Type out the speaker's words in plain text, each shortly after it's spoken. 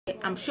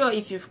I'm sure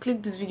if you've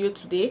clicked this video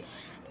today,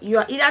 you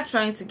are either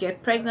trying to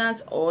get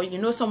pregnant, or you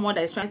know someone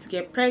that is trying to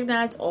get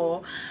pregnant,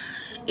 or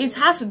it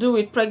has to do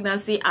with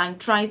pregnancy and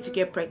trying to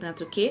get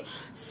pregnant. Okay,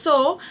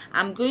 so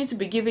I'm going to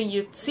be giving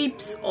you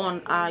tips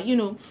on you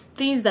know,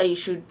 things that you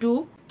should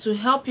do to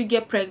help you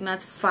get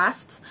pregnant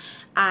fast.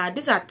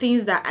 These are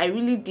things that I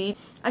really did.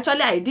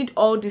 Actually, I did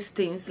all these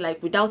things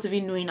like without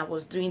even knowing I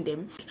was doing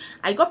them.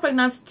 I got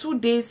pregnant 2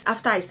 days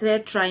after I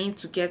started trying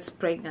to get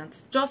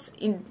pregnant.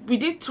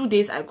 Within 2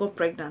 days I got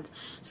pregnant.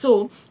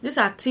 So these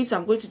are tips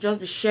I'm going to just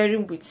be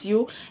sharing with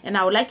you, and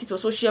I would like you to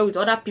also share with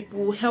other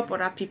people, help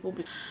other people.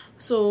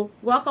 So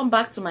welcome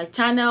back to my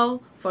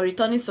channel. For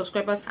returning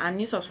subscribers and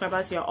new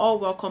subscribers, you're all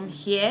welcome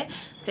here.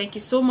 Thank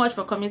you so much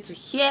for coming to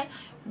hear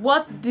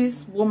what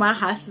this woman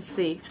has to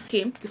say.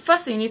 Okay, the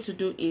first thing you need to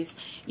do is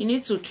you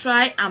need to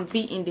try and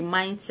be in the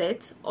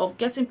mindset of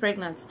getting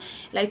pregnant.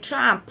 Like,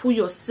 try and put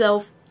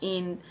yourself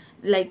in,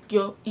 like,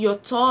 your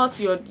thoughts,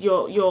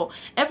 your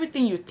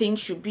everything you think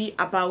should be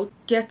about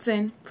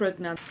getting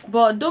pregnant.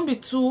 But don't be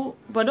too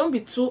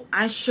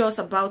anxious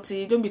about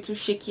it. Don't be too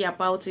shaky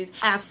about it.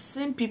 I have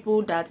seen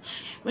people that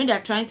when they're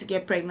trying to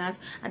get pregnant,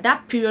 at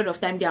that period of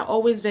time, they are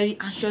always very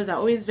anxious. They're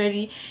always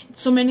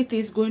so many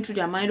things going through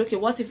their mind. Okay,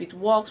 what if it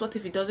works? What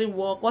if it doesn't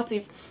work? What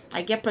if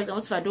I get pregnant?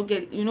 What if I don't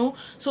get, you know?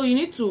 So you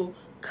need to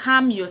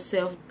calm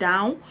yourself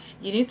down.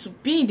 You need to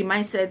be in the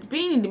mindset.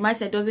 Being in the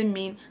mindset doesn't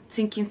mean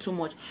thinking too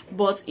much,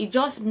 but it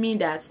just means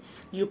that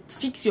you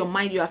fix your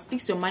mind. You have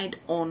fixed your mind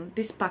on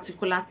this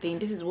particular thing.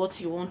 This is what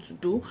you want to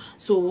do,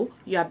 so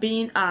you are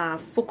being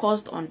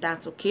focused on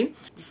that. Okay,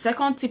 the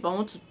second tip I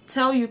want to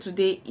tell you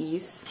today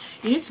is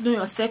you need to know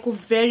your cycle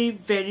very,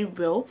 very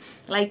well.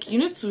 Like, you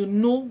need to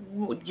know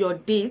your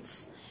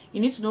dates. You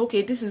need to know,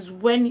 okay, this is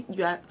when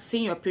you are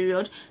seeing your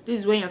period,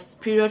 this is when your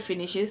period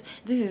finishes,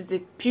 this is the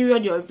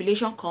period your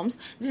ovulation comes,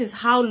 this is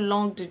how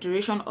long the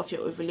duration of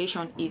your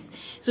ovulation is.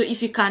 So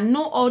if you can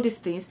know all these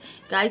things,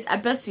 guys, I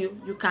bet you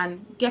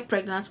can get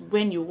pregnant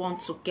when you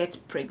want to get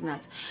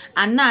pregnant.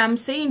 And now I'm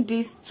saying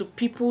this to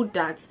people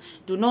that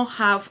do not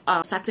have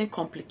certain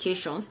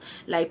complications,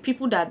 like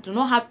people that do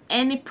not have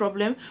any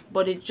problem,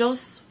 but they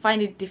just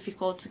find it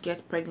difficult to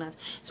get pregnant.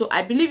 So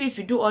I believe if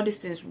you do all these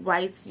things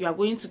right, you are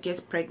going to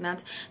get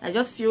pregnant. I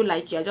just feel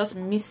like you're just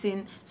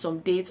missing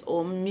some dates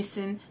or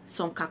missing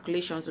some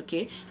calculations.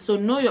 Okay, so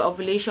know your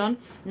ovulation,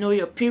 know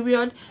your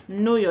period,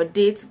 know your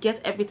dates,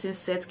 get everything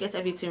set, get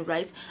everything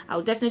right.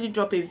 I'll definitely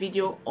drop a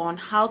video on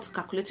how to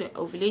calculate your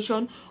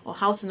ovulation or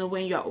how to know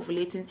when you are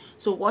ovulating,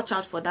 so watch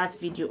out for that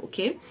video.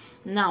 Okay,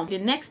 now the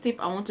next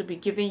tip I want to be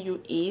giving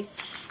you is,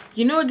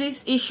 you know,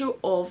 this issue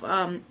of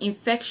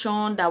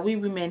infection that we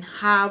women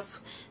have.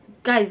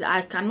 Guys,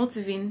 I'm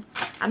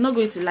not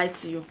going to lie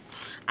to you.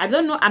 I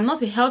don't know, I'm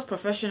not a health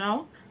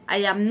professional, I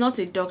am not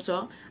a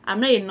doctor, I'm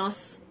not a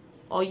nurse,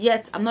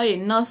 I'm not a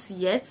nurse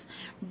yet,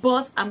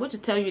 but I'm going to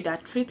tell you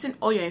that treating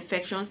all your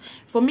infections,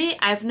 for me,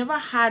 I've never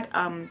had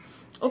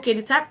okay,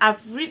 the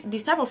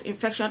type of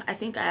infection I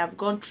think I have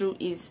gone through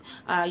is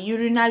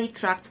urinary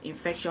tract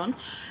infection,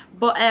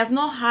 but I have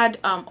not had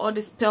all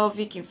this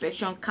pelvic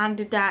infection,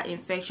 candida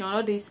infection,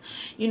 all this,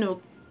 you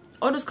know,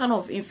 all those kind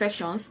of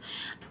infections.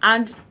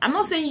 And I'm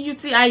not saying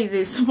UTI is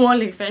a small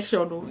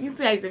infection. No.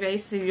 UTI is a very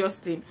serious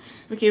thing.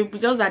 Okay,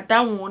 just that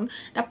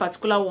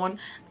particular one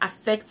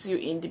affects you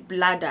in the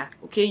bladder,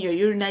 okay, your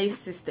urinary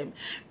system.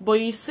 But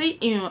you see,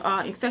 in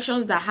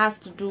infections that has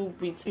to do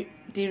with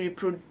the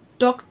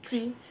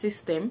reproductive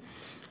system,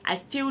 I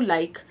feel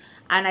like,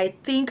 and I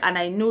think and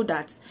I know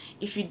that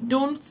if you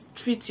don't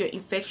treat your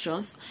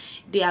infections,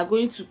 they are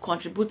going to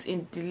contribute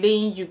in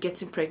delaying you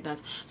getting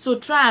pregnant. So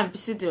try and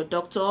visit your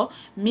doctor,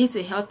 meet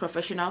a health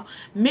professional,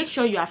 make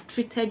sure you have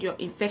treated your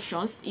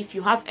infections if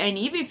you have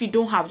any. Even if you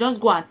don't have, just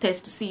go and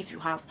test to see if you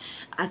have,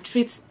 and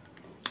treat,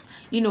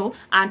 you know,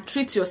 and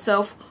treat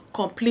yourself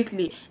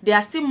completely. There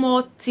are still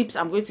more tips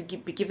I'm going to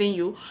be giving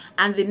you,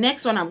 and the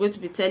next one I'm going to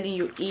be telling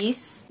you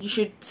is you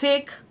should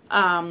take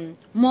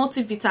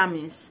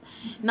multivitamins.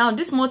 Now,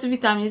 these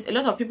multivitamins, a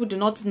lot of people do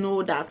not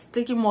know that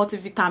taking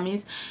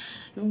multivitamins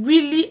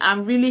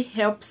really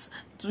helps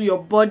to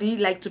your body,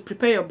 like to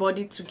prepare your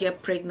body to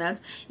get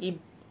pregnant. It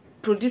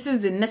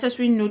produces the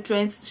necessary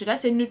nutrients, should I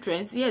say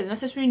nutrients? Yes,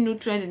 necessary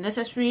nutrients, the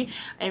necessary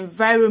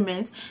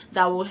environment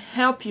that will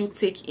help you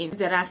take in.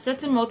 There are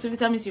certain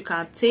multivitamins you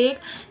can take.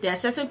 There are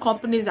certain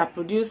companies that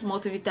produce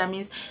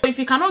multivitamins. If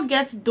you cannot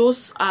get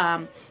those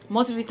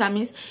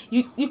multivitamins,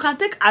 you can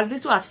take as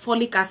little as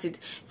folic acid.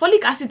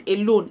 Folic acid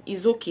alone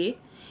is okay.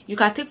 You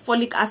can take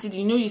folic acid,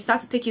 you know, you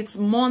start to take it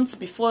months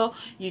before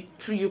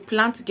you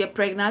plan to get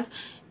pregnant.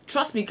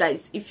 Trust me,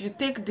 guys, if you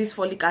take this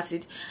folic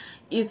acid,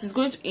 it is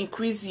going to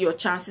increase your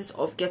chances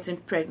of getting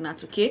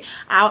pregnant. Okay,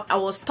 I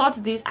was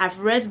taught this, I've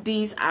read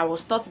this, I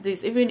was taught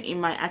this even in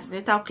my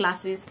antenatal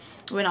classes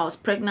when I was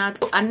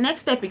pregnant. And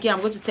next step again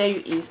I'm going to tell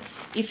you is,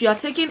 if you are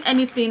taking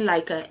anything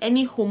like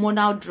any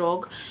hormonal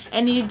drug,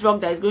 any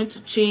drug that is going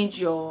to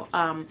change your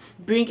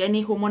bring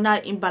any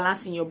hormonal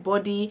imbalance in your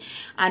body,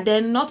 and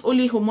then not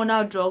only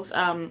hormonal drugs,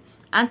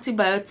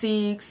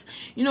 antibiotics,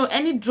 you know,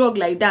 any drug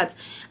like that,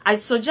 I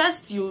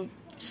suggest you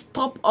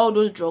stop all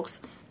those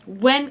drugs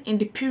when in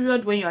the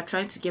period when you are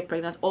trying to get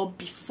pregnant, or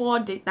before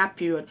that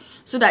period,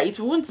 so that it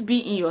won't be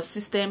in your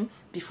system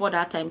before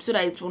that time, so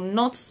that it will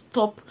not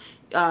stop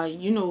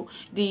your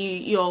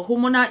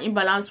hormonal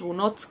imbalance will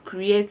not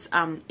create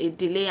a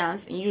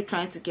delayance in you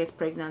trying to get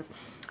pregnant.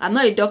 I'm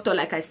not a doctor,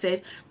 like I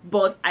said,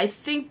 but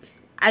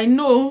I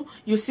know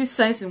you see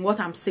sense in what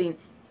I'm saying.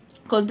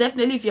 Because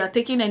definitely, if you are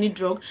taking any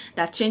drug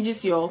that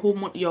changes your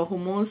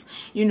hormones,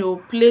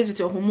 plays with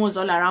your hormones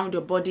all around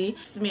your body,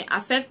 it may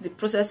affect the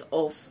process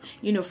of,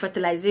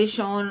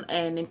 fertilization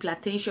and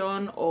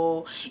implantation,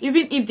 or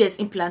even if there's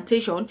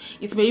implantation,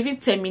 it may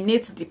even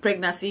terminate the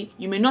pregnancy.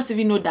 You may not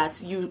even know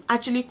that you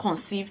actually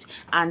conceived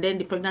and then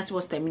the pregnancy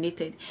was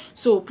terminated.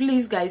 So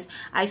please, guys,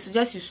 I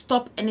suggest you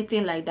stop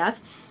anything like that.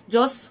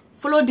 Just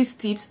follow these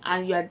tips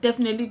and you are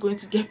definitely going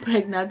to get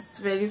pregnant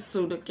very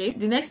soon. Okay,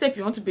 the next step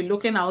you want to be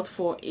looking out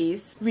for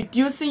is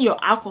reducing your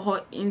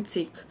alcohol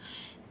intake.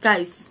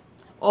 Guys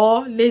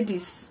or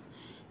ladies,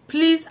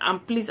 please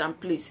and please and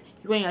please,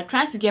 when you're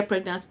trying to get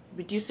pregnant,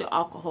 reduce your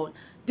alcohol.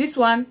 This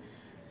one,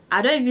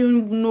 I don't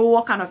even know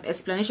what kind of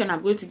explanation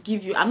I'm going to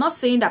give you. I'm not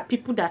saying that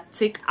people that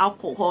take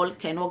alcohol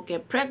cannot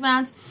get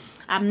pregnant.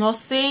 I'm not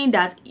saying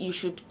that you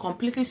should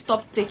completely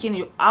stop taking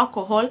your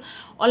alcohol.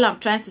 All I'm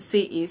trying to say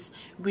is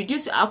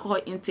reduce your alcohol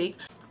intake.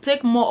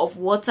 Take more of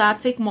water,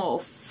 take more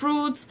of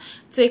fruits,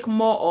 take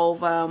more of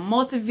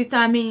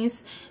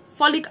multivitamins,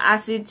 folic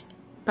acid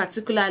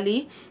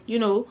particularly,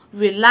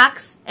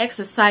 relax,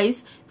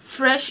 exercise,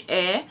 fresh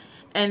air,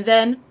 and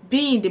then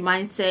be in the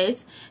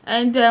mindset,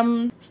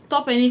 and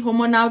stop any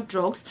hormonal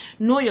drugs.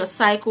 Know your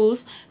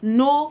cycles,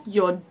 know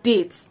your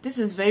dates. This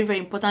is very, very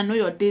important. Know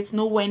your dates,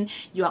 know when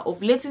you are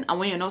ovulating and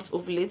when you're not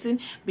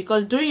ovulating,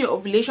 because during your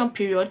ovulation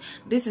period,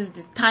 this is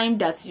the time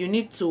that you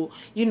need to,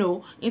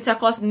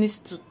 intercourse needs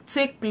to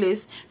take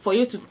place for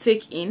you to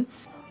take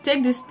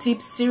these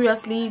tips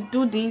seriously.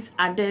 Do this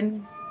and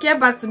then get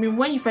back to me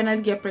when you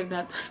finally get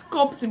pregnant.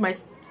 Come to my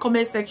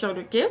comment section.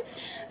 Okay,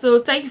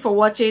 so thank you for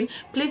watching.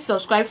 Please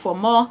subscribe for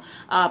more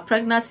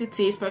pregnancy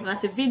tips,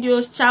 pregnancy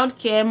videos,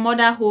 childcare,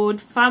 motherhood,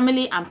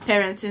 family and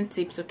parenting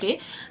tips. Okay,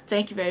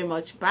 thank you very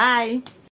much. Bye.